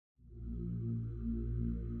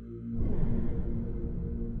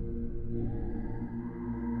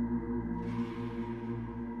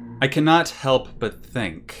I cannot help but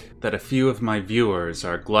think that a few of my viewers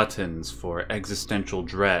are gluttons for existential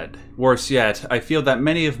dread. Worse yet, I feel that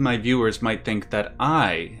many of my viewers might think that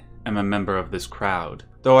I am a member of this crowd.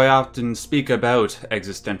 Though I often speak about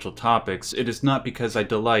existential topics, it is not because I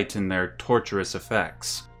delight in their torturous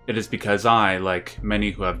effects. It is because I, like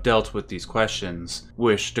many who have dealt with these questions,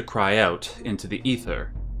 wish to cry out into the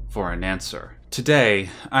ether for an answer. Today,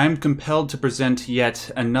 I am compelled to present yet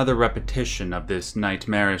another repetition of this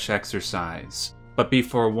nightmarish exercise. But be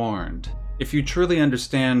forewarned, if you truly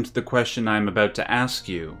understand the question I am about to ask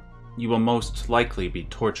you, you will most likely be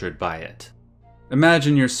tortured by it.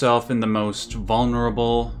 Imagine yourself in the most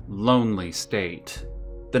vulnerable, lonely state.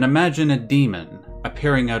 Then imagine a demon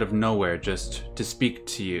appearing out of nowhere just to speak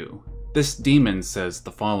to you. This demon says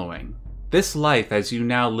the following: "This life as you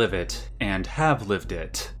now live it, and have lived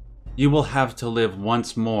it, you will have to live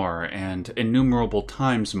once more and innumerable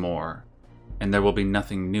times more, and there will be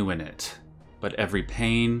nothing new in it, but every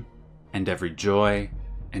pain, and every joy,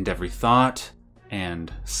 and every thought,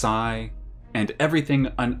 and sigh, and everything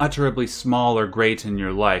unutterably small or great in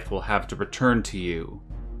your life will have to return to you,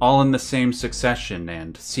 all in the same succession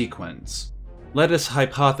and sequence. Let us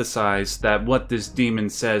hypothesize that what this demon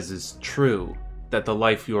says is true, that the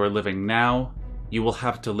life you are living now, you will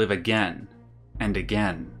have to live again, and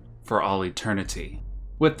again, for all eternity.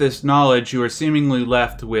 With this knowledge, you are seemingly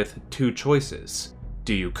left with two choices.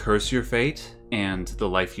 Do you curse your fate and the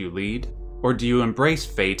life you lead, or do you embrace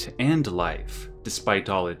fate and life, despite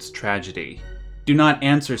all its tragedy? Do not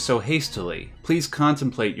answer so hastily. Please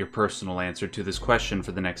contemplate your personal answer to this question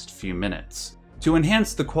for the next few minutes. To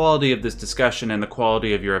enhance the quality of this discussion and the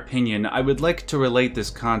quality of your opinion, I would like to relate this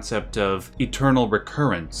concept of eternal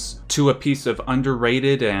recurrence to a piece of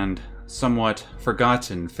underrated and somewhat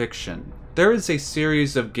forgotten fiction. There is a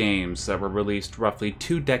series of games that were released roughly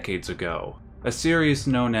 2 decades ago, a series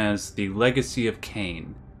known as the Legacy of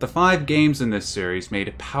Kain. The 5 games in this series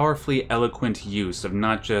made powerfully eloquent use of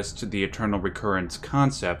not just the eternal recurrence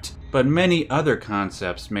concept, but many other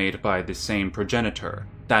concepts made by the same progenitor,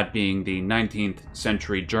 that being the 19th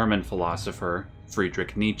century German philosopher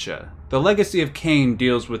Friedrich Nietzsche. The Legacy of Kain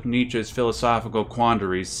deals with Nietzsche's philosophical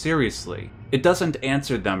quandaries seriously. It doesn't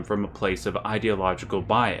answer them from a place of ideological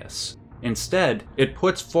bias. Instead, it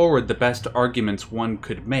puts forward the best arguments one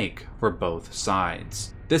could make for both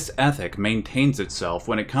sides. This ethic maintains itself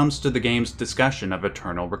when it comes to the game's discussion of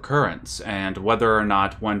eternal recurrence, and whether or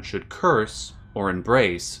not one should curse or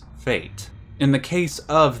embrace fate. In the case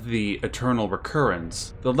of the eternal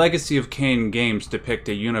recurrence, the Legacy of Kain games depict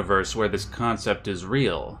a universe where this concept is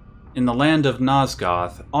real. In the land of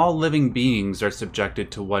Nosgoth, all living beings are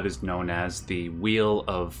subjected to what is known as the Wheel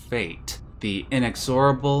of Fate, the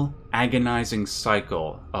inexorable, agonizing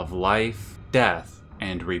cycle of life, death,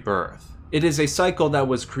 and rebirth. It is a cycle that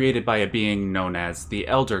was created by a being known as the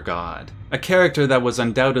Elder God, a character that was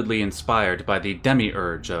undoubtedly inspired by the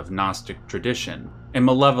demiurge of Gnostic tradition, a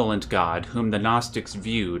malevolent god whom the Gnostics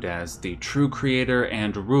viewed as the true creator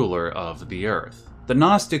and ruler of the earth. The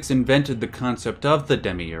Gnostics invented the concept of the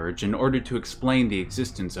demiurge in order to explain the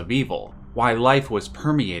existence of evil, why life was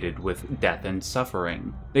permeated with death and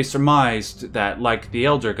suffering. They surmised that, like the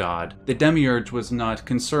Elder God, the demiurge was not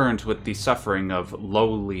concerned with the suffering of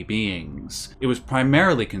lowly beings. It was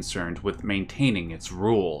primarily concerned with maintaining its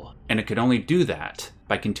rule, and it could only do that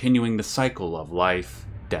by continuing the cycle of life,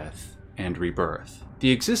 death, and rebirth.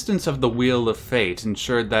 The existence of the Wheel of Fate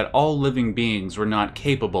ensured that all living beings were not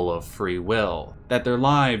capable of free will, that their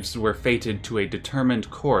lives were fated to a determined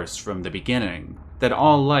course from the beginning, that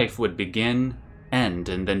all life would begin, end,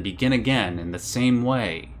 and then begin again in the same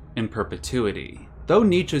way, in perpetuity. Though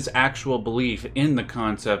Nietzsche's actual belief in the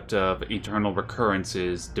concept of eternal recurrence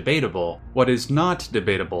is debatable, what is not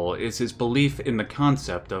debatable is his belief in the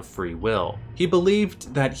concept of free will. He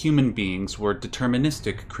believed that human beings were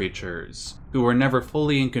deterministic creatures, who were never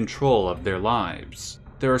fully in control of their lives.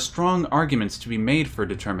 There are strong arguments to be made for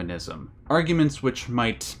determinism, arguments which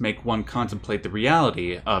might make one contemplate the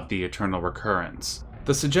reality of the eternal recurrence.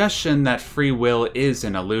 The suggestion that free will is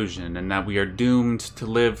an illusion and that we are doomed to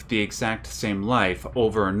live the exact same life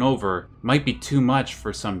over and over might be too much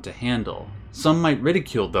for some to handle. Some might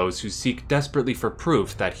ridicule those who seek desperately for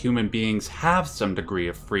proof that human beings have some degree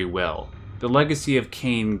of free will. The Legacy of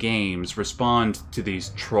Kain games respond to these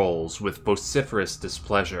trolls with vociferous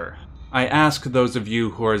displeasure. I ask those of you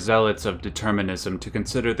who are zealots of determinism to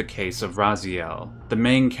consider the case of Raziel, the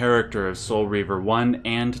main character of Soul Reaver 1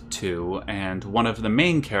 and 2, and one of the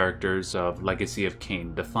main characters of Legacy of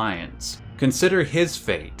Kain Defiance. Consider his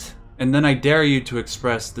fate, and then I dare you to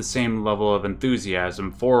express the same level of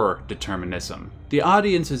enthusiasm for determinism. The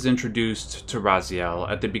audience is introduced to Raziel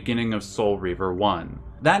at the beginning of Soul Reaver 1.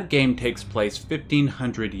 That game takes place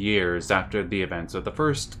 1500 years after the events of the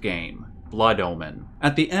first game, Blood Omen.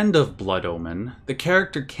 At the end of Blood Omen, the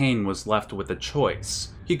character Kain was left with a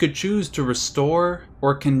choice. He could choose to restore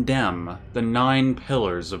or condemn the 9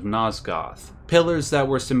 pillars of Nosgoth, pillars that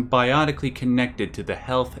were symbiotically connected to the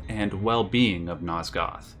health and well-being of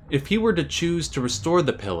Nosgoth. If he were to choose to restore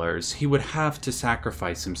the pillars, he would have to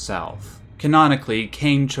sacrifice himself. Canonically,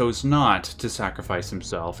 Kain chose not to sacrifice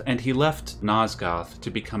himself, and he left Nosgoth to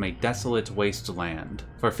become a desolate wasteland.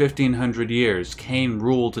 For 1500 years, Kain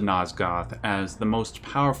ruled Nosgoth as the most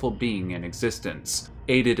powerful being in existence,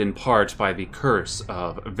 aided in part by the curse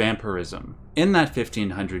of vampirism. In that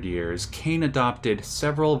 1500 years, Kain adopted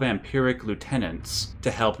several vampiric lieutenants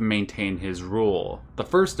to help maintain his rule, the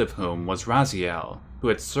first of whom was Raziel, who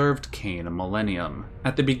had served Kain a millennium.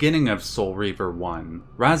 At the beginning of Soul Reaver 1,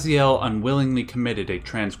 Raziel unwillingly committed a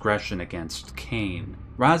transgression against Kain.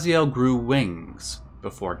 Raziel grew wings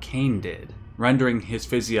before Kain did, rendering his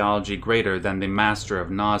physiology greater than the master of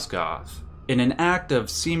Nosgoth. In an act of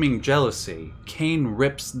seeming jealousy, Kain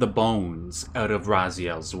rips the bones out of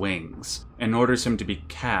Raziel's wings and orders him to be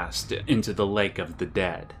cast into the Lake of the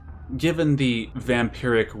Dead. Given the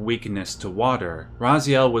vampiric weakness to water,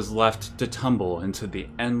 Raziel was left to tumble into the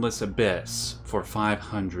endless abyss for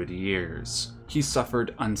 500 years. He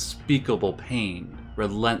suffered unspeakable pain,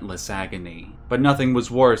 relentless agony, but nothing was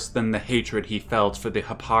worse than the hatred he felt for the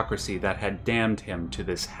hypocrisy that had damned him to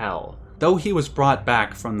this hell. Though he was brought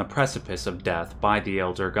back from the precipice of death by the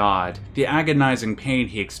Elder God, the agonizing pain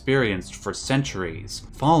he experienced for centuries,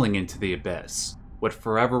 falling into the abyss, would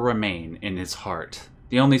forever remain in his heart.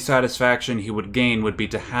 The only satisfaction he would gain would be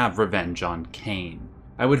to have revenge on Kain.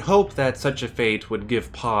 I would hope that such a fate would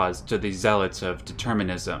give pause to the zealots of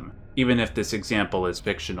determinism, even if this example is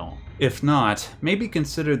fictional. If not, maybe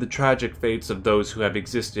consider the tragic fates of those who have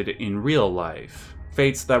existed in real life.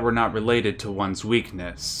 Fates that were not related to one's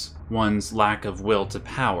weakness, one's lack of will to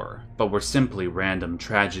power, but were simply random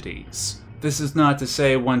tragedies. This is not to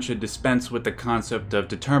say one should dispense with the concept of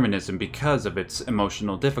determinism because of its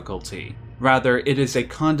emotional difficulty. Rather, it is a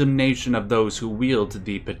condemnation of those who wield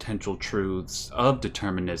the potential truths of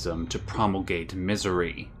determinism to promulgate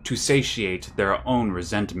misery, to satiate their own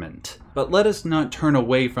resentment. But let us not turn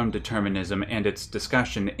away from determinism and its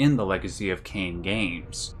discussion in the Legacy of Kain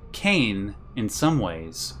games. Kain, in some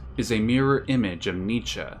ways, is a mirror image of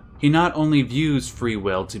Nietzsche. He not only views free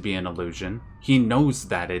will to be an illusion, he knows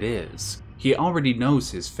that it is. He already knows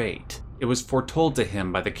his fate. It was foretold to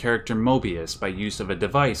him by the character Mobius by use of a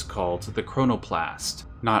device called the Chronoplast.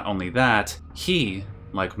 Not only that, he,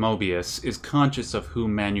 like Mobius, is conscious of who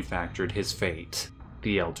manufactured his fate,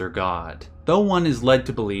 the Elder God. Though one is led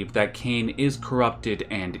to believe that Kain is corrupted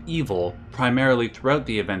and evil, primarily throughout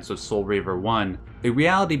the events of Soul Reaver 1, the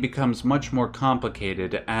reality becomes much more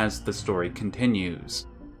complicated as the story continues.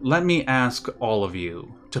 Let me ask all of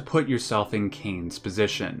you to put yourself in Kain's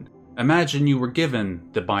position. Imagine you were given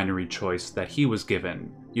the binary choice that he was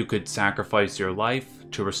given. You could sacrifice your life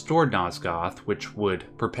to restore Nosgoth, which would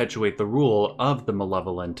perpetuate the rule of the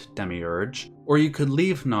malevolent demiurge, or you could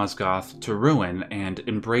leave Nosgoth to ruin and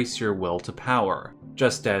embrace your will to power,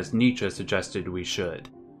 just as Nietzsche suggested we should.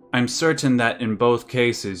 I'm certain that in both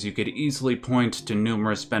cases you could easily point to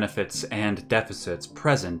numerous benefits and deficits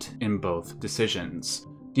present in both decisions.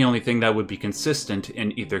 The only thing that would be consistent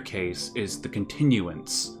in either case is the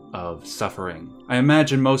continuance of suffering. I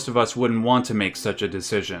imagine most of us wouldn't want to make such a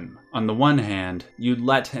decision. On the one hand, you'd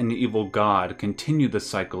let an evil god continue the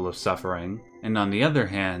cycle of suffering, and on the other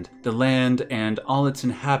hand, the land and all its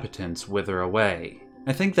inhabitants wither away.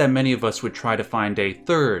 I think that many of us would try to find a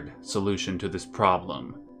third solution to this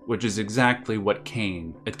problem, which is exactly what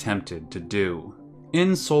Kain attempted to do.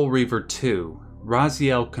 In Soul Reaver 2,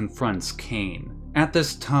 Raziel confronts Kain. At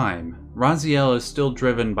this time, Raziel is still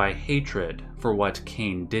driven by hatred for what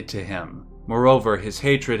Kain did to him. Moreover, his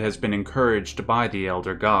hatred has been encouraged by the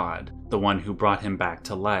Elder God, the one who brought him back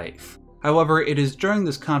to life. However, it is during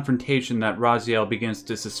this confrontation that Raziel begins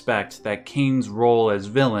to suspect that Kain's role as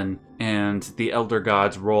villain and the Elder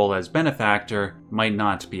God's role as benefactor might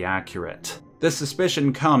not be accurate. This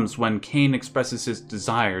suspicion comes when Kain expresses his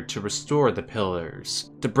desire to restore the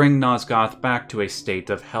pillars, to bring Nosgoth back to a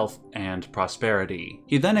state of health and prosperity.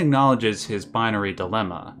 He then acknowledges his binary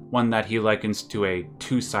dilemma, one that he likens to a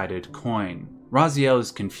two-sided coin. Raziel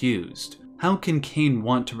is confused. How can Kain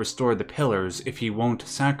want to restore the pillars if he won't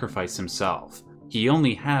sacrifice himself? He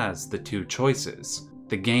only has the two choices.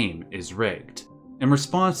 The game is rigged. In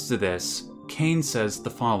response to this, Kain says the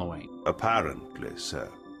following. Apparently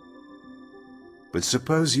so. But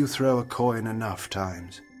suppose you throw a coin enough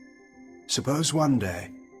times. Suppose one day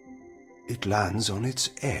it lands on its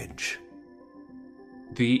edge.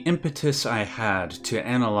 The impetus I had to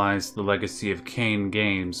analyze the Legacy of Kain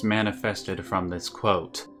games manifested from this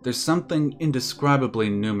quote. There's something indescribably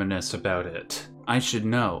numinous about it. I should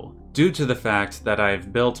know, due to the fact that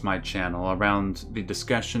I've built my channel around the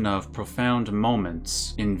discussion of profound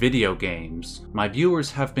moments in video games. My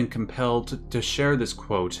viewers have been compelled to share this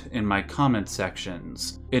quote in my comment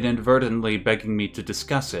sections, inadvertently begging me to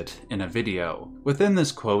discuss it in a video. Within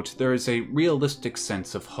this quote, there is a realistic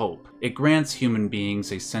sense of hope. It grants human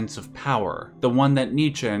beings a sense of power, the one that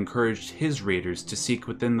Nietzsche encouraged his readers to seek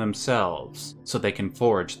within themselves, so they can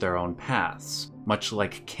forge their own paths, much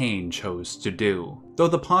like Kain chose to do. Though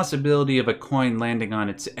the possibility of a coin landing on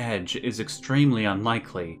its edge is extremely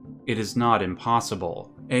unlikely, it is not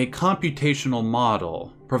impossible. A computational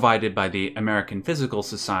model provided by the American Physical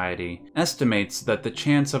Society estimates that the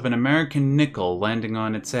chance of an American nickel landing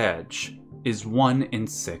on its edge is 1 in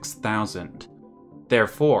 6,000.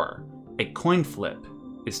 Therefore, a coin flip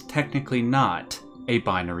is technically not a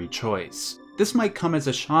binary choice. This might come as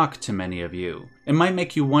a shock to many of you. It might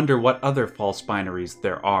make you wonder what other false binaries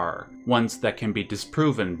there are, ones that can be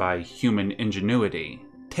disproven by human ingenuity.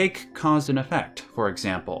 Take cause and effect, for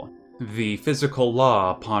example, the physical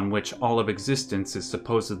law upon which all of existence is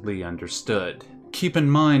supposedly understood. Keep in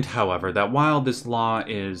mind, however, that while this law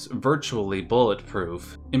is virtually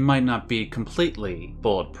bulletproof, it might not be completely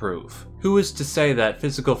bulletproof. Who is to say that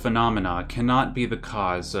physical phenomena cannot be the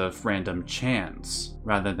cause of random chance,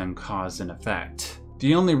 rather than cause and effect?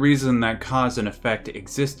 The only reason that cause and effect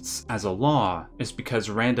exists as a law is because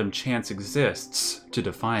random chance exists to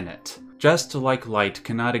define it. Just like light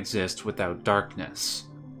cannot exist without darkness.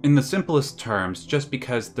 In the simplest terms, just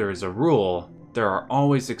because there is a rule, there are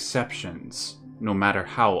always exceptions, no matter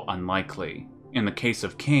how unlikely. In the case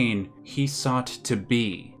of Kain, he sought to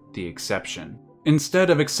be the exception. Instead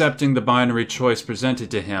of accepting the binary choice presented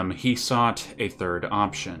to him, he sought a third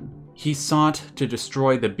option. He sought to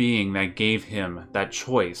destroy the being that gave him that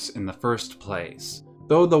choice in the first place.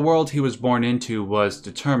 Though the world he was born into was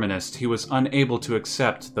determinist, he was unable to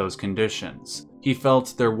accept those conditions. He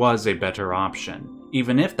felt there was a better option,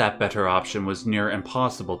 even if that better option was near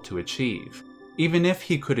impossible to achieve. Even if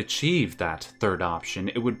he could achieve that third option,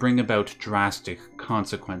 it would bring about drastic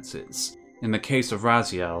consequences. In the case of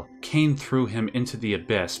Raziel, Kain threw him into the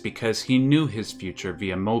abyss because he knew his future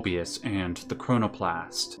via Mobius and the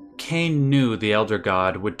Chronoplast. Kain knew the Elder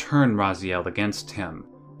God would turn Raziel against him,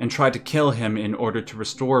 and try to kill him in order to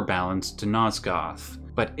restore balance to Nosgoth.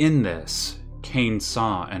 But in this, Kain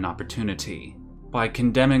saw an opportunity. By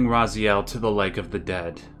condemning Raziel to the Lake of the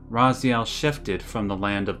Dead, Raziel shifted from the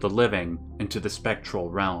land of the living into the spectral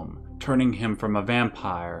realm, turning him from a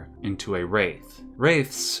vampire into a wraith.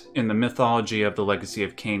 Wraiths, in the mythology of the Legacy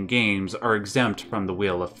of Kain games, are exempt from the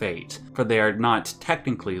Wheel of Fate, for they are not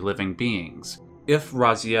technically living beings. If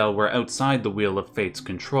Raziel were outside the Wheel of Fate's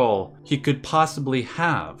control, he could possibly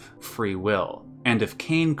have free will. And if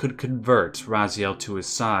Kain could convert Raziel to his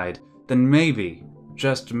side, then maybe,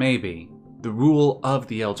 just maybe, the rule of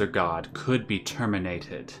the Elder God could be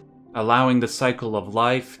terminated, allowing the cycle of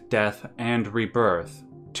life, death, and rebirth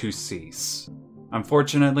to cease.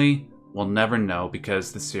 Unfortunately, we'll never know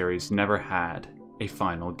because the series never had a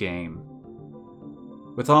final game.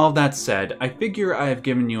 With all that said, I figure I have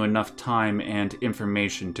given you enough time and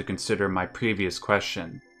information to consider my previous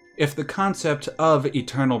question. If the concept of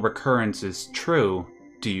eternal recurrence is true,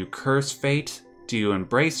 do you curse fate? Do you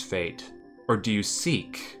embrace fate? Or do you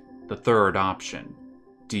seek the third option?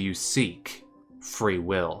 Do you seek free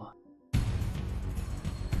will?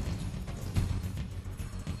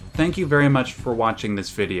 Thank you very much for watching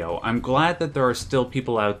this video. I'm glad that there are still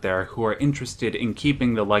people out there who are interested in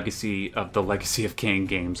keeping the legacy of the Legacy of Kain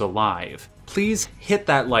games alive. Please hit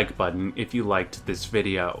that like button if you liked this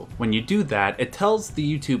video. When you do that, it tells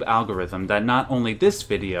the YouTube algorithm that not only this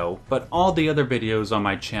video, but all the other videos on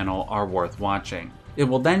my channel are worth watching. It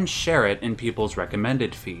will then share it in people's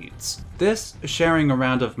recommended feeds. This sharing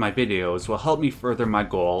around of my videos will help me further my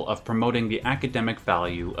goal of promoting the academic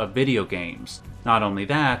value of video games. Not only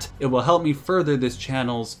that, it will help me further this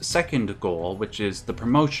channel's second goal, which is the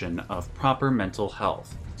promotion of proper mental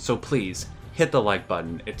health. So please, hit the like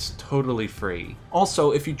button, it's totally free.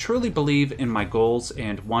 Also, if you truly believe in my goals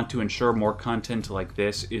and want to ensure more content like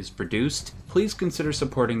this is produced, please consider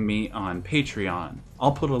supporting me on Patreon.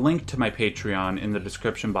 I'll put a link to my Patreon in the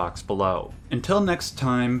description box below. Until next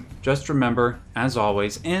time, just remember, as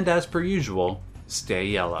always and as per usual, stay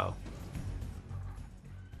yellow.